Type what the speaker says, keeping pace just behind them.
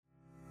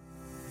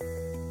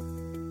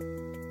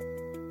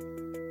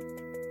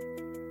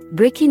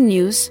Breaking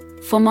news: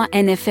 former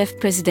NFF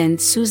president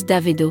sues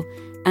Davido,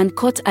 and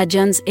court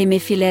adjourns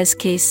Emefíle's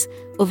case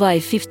over a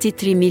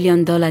 $53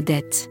 million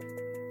debt.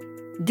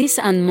 This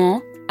and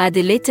more are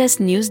the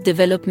latest news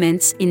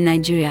developments in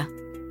Nigeria.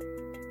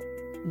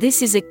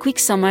 This is a quick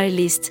summary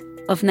list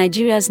of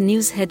Nigeria's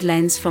news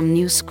headlines from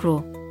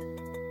Newscroll.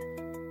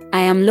 I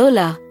am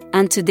Lola,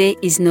 and today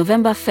is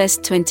November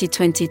 1st,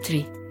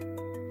 2023.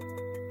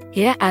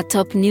 Here are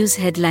top news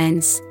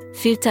headlines,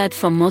 filtered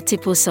from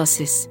multiple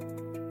sources.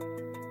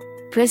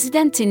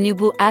 President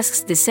Tinubu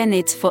asks the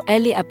Senate for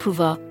early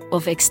approval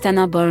of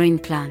external borrowing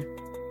plan.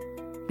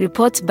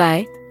 Report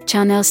by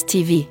Channels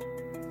TV.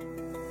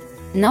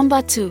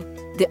 Number 2.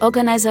 The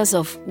organizers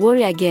of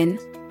Worry Again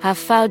have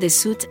filed a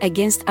suit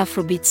against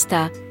Afrobeat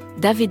star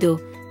Davido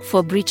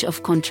for breach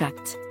of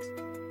contract.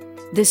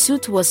 The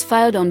suit was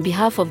filed on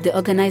behalf of the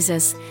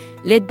organizers,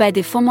 led by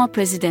the former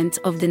president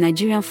of the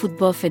Nigerian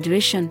Football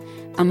Federation,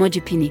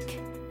 Amoju Pinnick.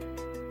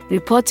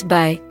 Report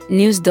by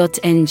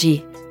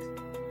News.ng.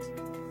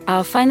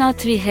 Our final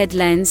three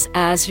headlines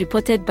are as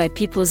reported by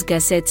People's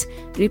Gazette,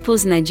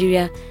 Ripples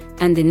Nigeria,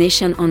 and The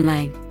Nation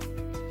Online.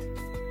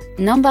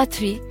 Number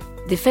 3.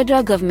 The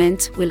federal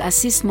government will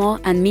assist small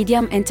and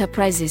medium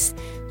enterprises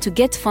to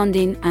get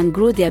funding and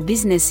grow their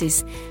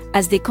businesses,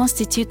 as they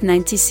constitute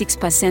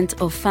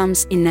 96% of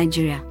farms in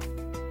Nigeria.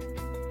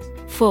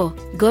 4.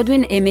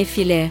 Godwin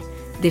Emefiele,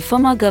 the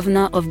former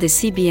governor of the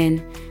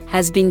CBN,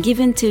 has been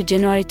given till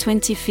January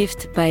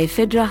 25th by a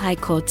federal high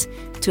court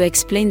to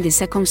explain the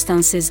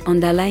circumstances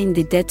underlying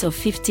the debt of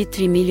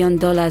 $53 million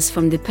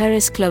from the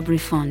Paris Club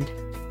refund.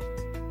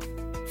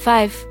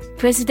 5.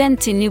 President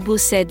Tinubu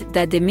said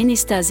that the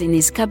ministers in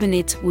his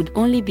cabinet would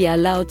only be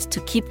allowed to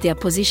keep their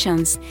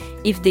positions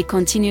if they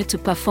continue to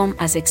perform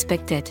as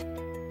expected.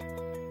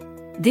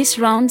 This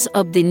rounds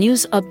up the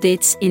news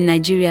updates in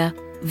Nigeria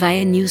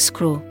via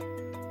Newscroll.